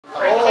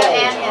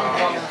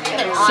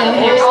So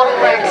here's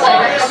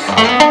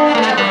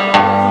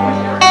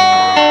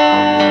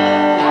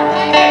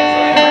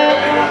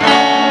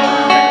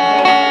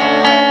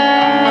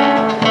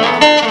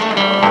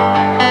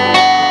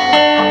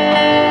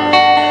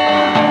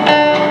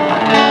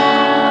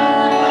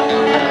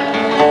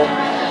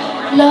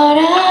Lord,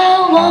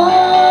 I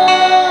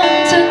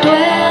want to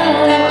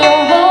dwell in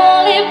your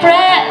holy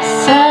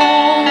presence.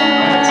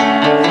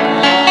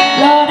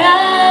 Lord,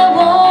 I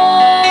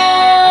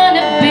want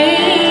to be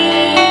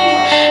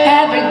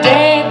every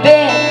day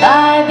bit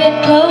by bit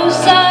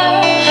closer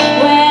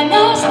when I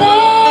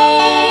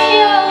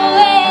stay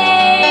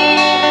away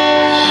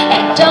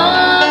and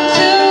dawn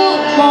to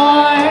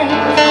morn.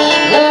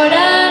 Lord, I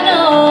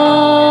know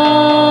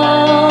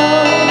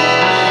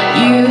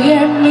you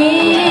hear me.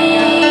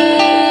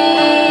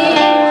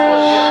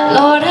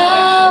 Lord,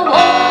 I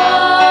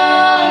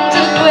want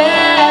to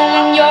dwell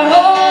in your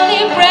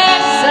holy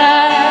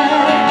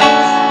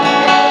presence.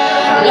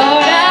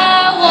 Lord, I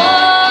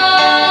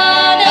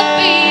want to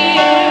be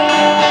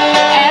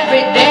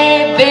every day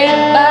bit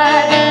by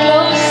bit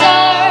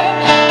closer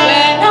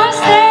when I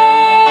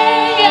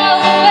stay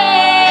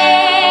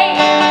away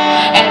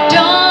and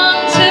dawn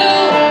to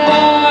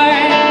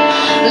morn.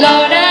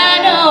 Lord, I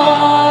know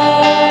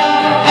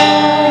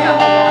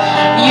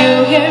you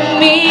hear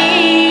me.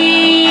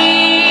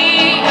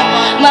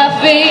 My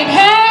faith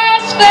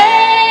has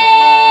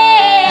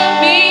failed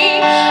me.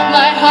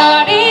 My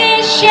heart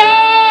is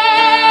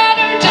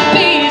shattered to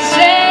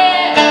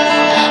pieces.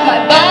 My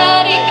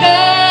body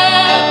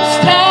comes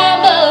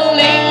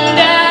tumbling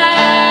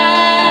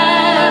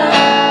down.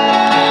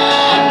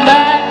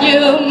 But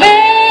you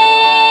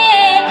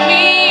made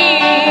me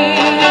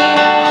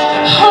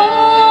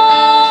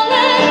whole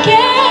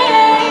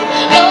again,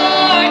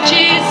 Lord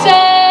Jesus.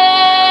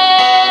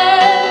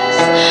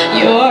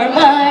 You're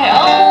my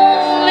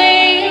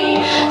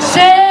only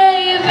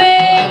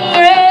saving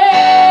grace,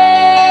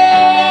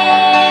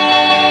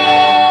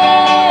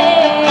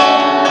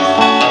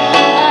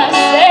 my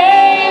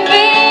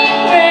saving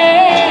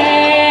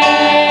grace.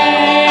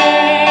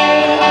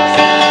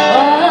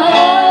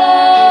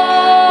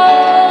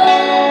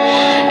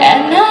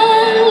 And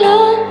I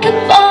look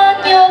upon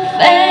your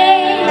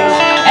face,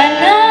 and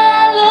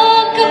I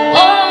look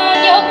upon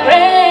your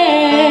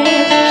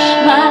grace.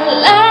 My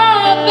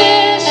life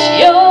is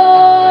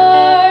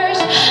yours,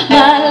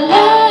 my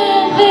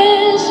life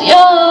is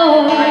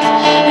yours.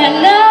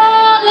 And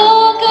I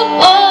look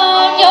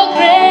upon your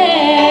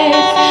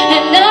grace,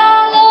 and I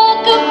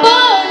look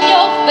upon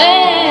your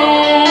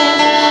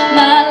face.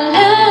 My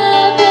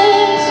love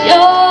is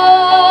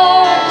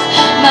yours,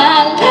 my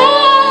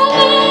love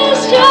is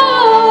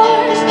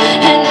yours.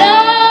 And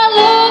I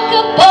look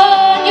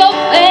upon your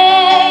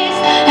face,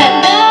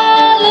 and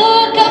I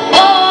look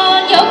upon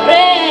your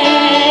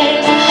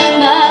grace.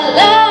 My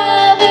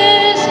love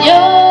is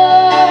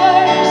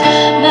yours,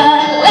 my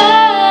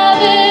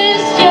love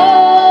is yours.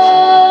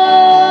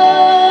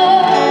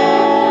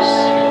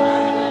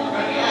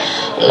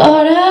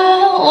 Lord, I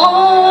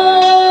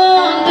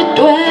want to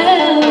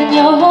dwell in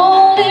your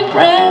holy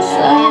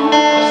presence.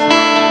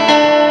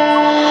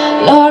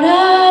 Lord,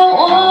 I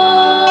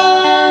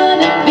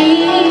want to be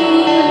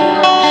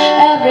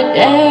every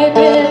day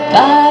bit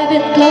by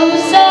bit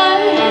closer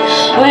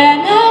when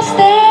I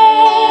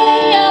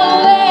stay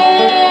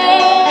away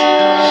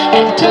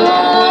and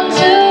don't